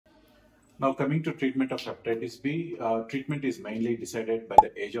Now, coming to treatment of hepatitis B, treatment is mainly decided by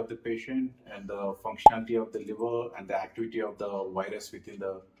the age of the patient and the functionality of the liver and the activity of the virus within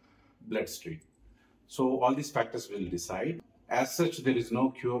the bloodstream. So, all these factors will decide. As such, there is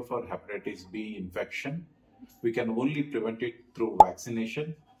no cure for hepatitis B infection. We can only prevent it through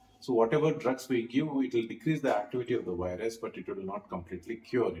vaccination. So, whatever drugs we give, it will decrease the activity of the virus, but it will not completely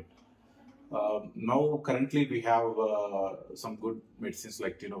cure it. Now, currently, we have some good medicines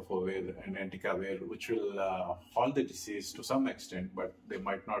like tenofovir and entecavir, which will halt the disease to some extent, but they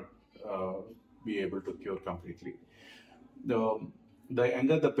might not be able to cure completely. The, the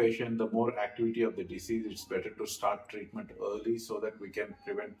younger the patient, the more activity of the disease, it's better to start treatment early so that we can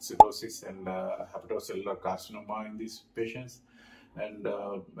prevent cirrhosis and hepatocellular carcinoma in these patients. And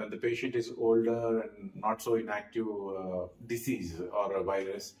when the patient is older and not so inactive disease or a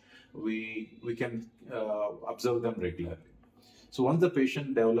virus, we can observe them regularly. So once the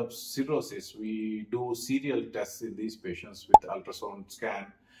patient develops cirrhosis, we do serial tests in these patients with ultrasound scan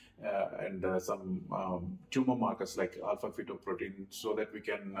and some tumor markers like alpha-fetoprotein, so that we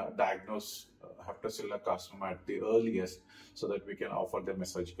can diagnose hepatocellular carcinoma at the earliest, so that we can offer them a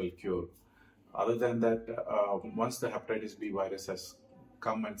surgical cure. Other than that, once the hepatitis B virus has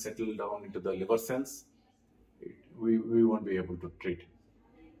come and settled down into the liver cells, we won't be able to treat it.